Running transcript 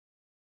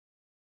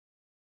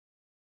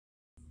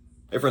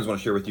Hey friends, I want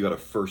to share with you out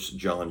of 1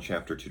 John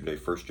chapter 2 today,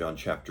 1 John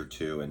chapter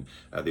 2, and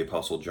the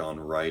Apostle John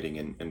writing.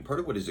 And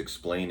part of what he's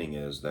explaining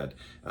is that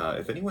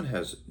if anyone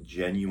has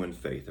genuine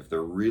faith, if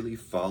they're really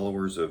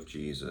followers of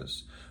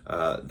Jesus,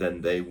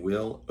 then they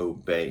will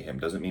obey him.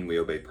 Doesn't mean we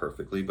obey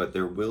perfectly, but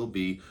there will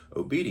be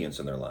obedience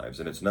in their lives.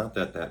 And it's not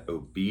that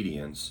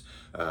obedience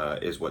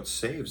is what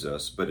saves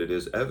us, but it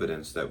is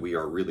evidence that we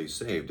are really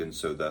saved, and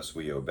so thus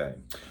we obey.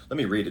 Let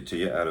me read it to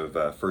you out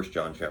of 1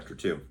 John chapter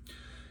 2.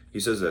 He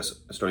says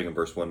this, starting in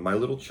verse 1, "My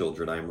little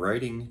children, I am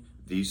writing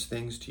these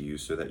things to you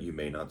so that you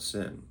may not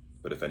sin.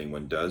 But if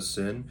anyone does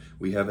sin,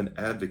 we have an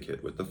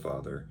advocate with the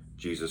Father,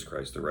 Jesus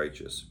Christ the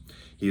righteous.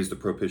 He is the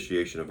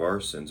propitiation of our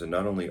sins, and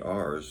not only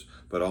ours,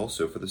 but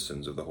also for the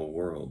sins of the whole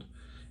world.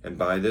 And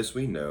by this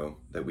we know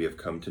that we have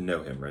come to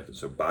know him," right?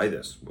 So by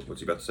this,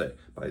 what's he about to say?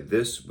 By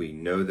this we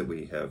know that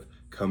we have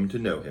come to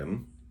know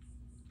him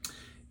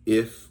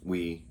if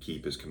we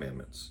keep his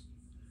commandments.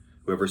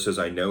 Whoever says,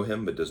 "I know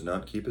him," but does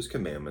not keep his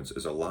commandments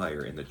is a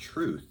liar, and the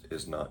truth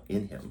is not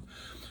in him.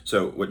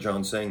 So what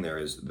John's saying there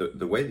is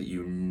the way that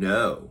you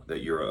know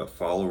that you're a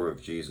follower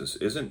of Jesus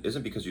isn't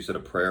because you said a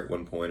prayer at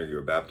one point or you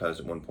were baptized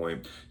at one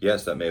point.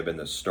 Yes, that may have been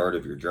the start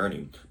of your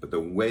journey, but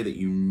the way that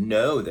you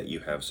know that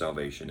you have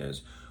salvation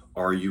is,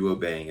 are you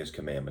obeying his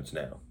commandments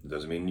now? It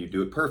doesn't mean you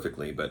do it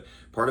perfectly, but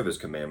part of his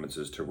commandments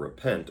is to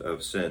repent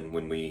of sin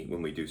when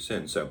we do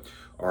sin. So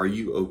are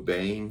you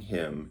obeying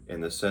him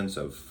in the sense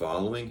of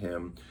following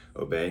him,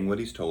 obeying what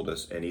he's told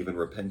us, and even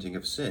repenting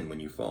of sin when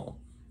you fall?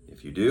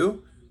 If you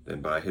do, then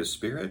by his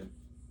Spirit,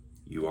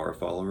 you are a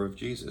follower of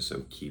Jesus,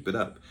 so keep it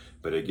up.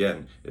 But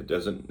again, it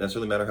doesn't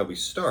necessarily matter how we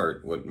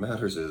start. What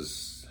matters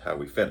is how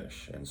we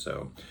finish. And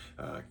so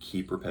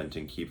keep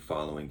repenting, keep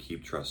following,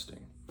 keep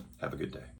trusting. Have a good day.